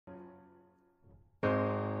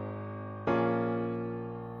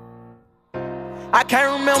I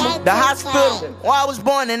can't remember the hospital where I was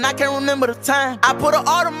born, and I can't remember the time. I put an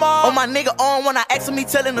Audemars on my nigga arm when I asked me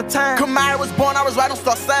telling the time. Kamara was born, I was right on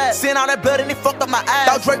Star Side. Seeing all that blood and it fucked up my eyes.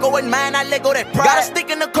 Thought Draco wasn't mine, I let go that pride. Got a stick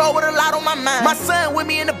in the car with a lot on my mind. My son with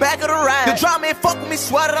me in the back of the ride. The drama and fuck with me,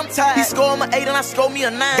 swear that I'm tired. He scored my 8 and I scored me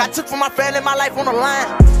a 9. Got took from my family, my life on the line.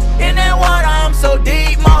 In that water, I'm so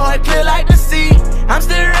deep, my heart clear like the sea. I'm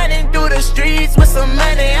still running through the streets with some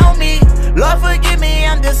money on me. Lord forgive me,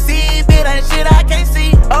 I'm deceived, it ain't shit I can't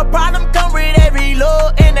see. A problem come with every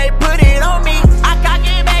load, and they put it on me. I cock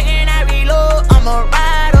it back and I reload, I'm a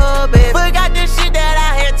rider, babe. Forgot the shit that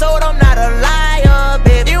I had told, I'm not a liar,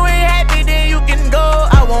 babe. You ain't happy, then you can go,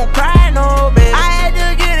 I won't cry, no, babe. I had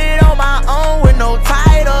to get it on my own with no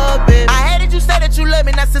title, babe. I had it, you say that you love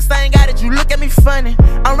me, now since I ain't got it, you look at me funny.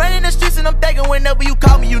 I'm running the streets and I'm thinking whenever you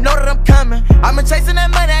call me, you know that I'm coming. I've been chasing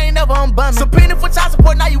that money, I ain't never unbumming. Subpoena for child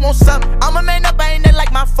support, now you want something. I'm a man up, I ain't that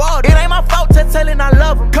like my fault. It ain't my fault, telling I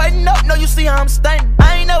love him. Cutting up, no, you see how I'm stunning.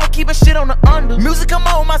 I ain't never keeping shit on the under. Music come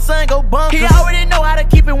on, my son go bonkers. He already know how to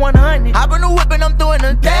keep it 100. Hop in the whip and I'm doing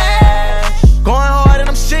the dash. Going hard and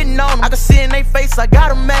I'm shitting on them. I can see in they face, I got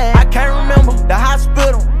them mad. I can't remember the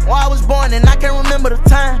hospital where I was born, and I can't remember the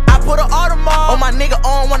time. I put an Audemars on my nigga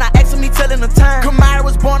arm when I asked him, he telling the time. Kamara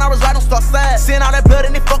was born, I was right on Star Side. Seeing all that blood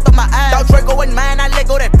and it fucked up my eyes. Thought Draco wasn't mine, I let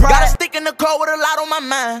go that pride. Got a stick in the car with a lot on my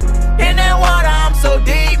mind. In that water, I'm so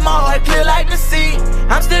deep, my heart clear like the sea.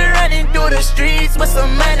 I'm still running through the streets with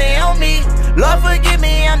some money on me. Lord forgive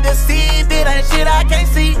me, I'm deceived, it ain't shit I can't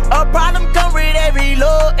see. A problem come with every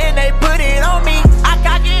load, and they put it